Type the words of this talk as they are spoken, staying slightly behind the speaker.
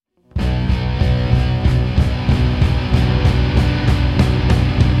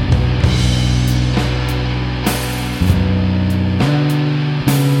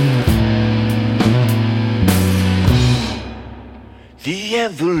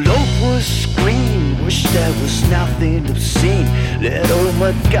envelope was green. Wish there was nothing obscene. Let all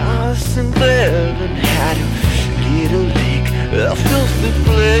my guys and blood and had a little lake, a filthy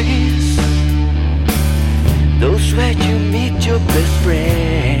place. Those where you meet your best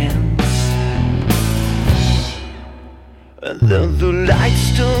friends. And then the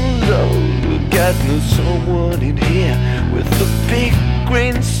lights turn low. Got no someone in here with a big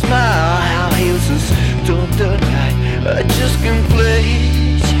green smile. How heals us storm the night. I just can't play.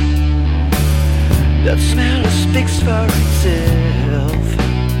 That smell speaks for itself.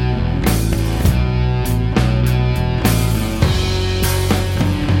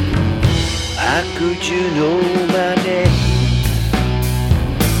 How could you know my name?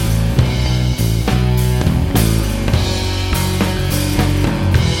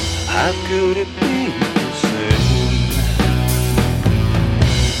 How could it be the same?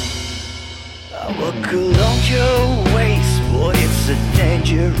 I walk along your ways, boy, it's a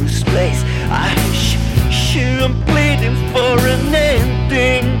dangerous place. I sure I'm pleading for an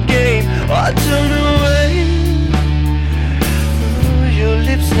ending game. I turn away. Oh, your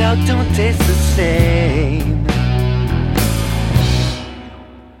lips now don't taste the same.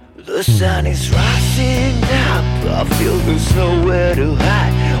 The sun is rising up. I feel there's nowhere to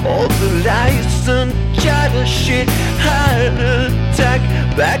hide. All the lights and shadow shit. Heart attack.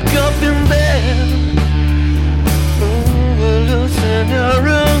 Back up in there. Oh, we're losing our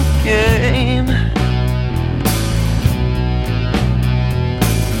own game.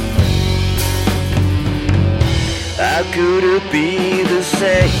 How could it be the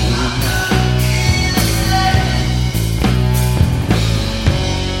same?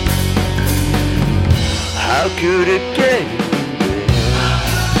 How could it get there?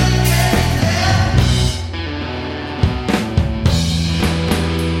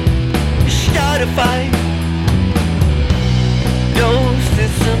 Start a fight.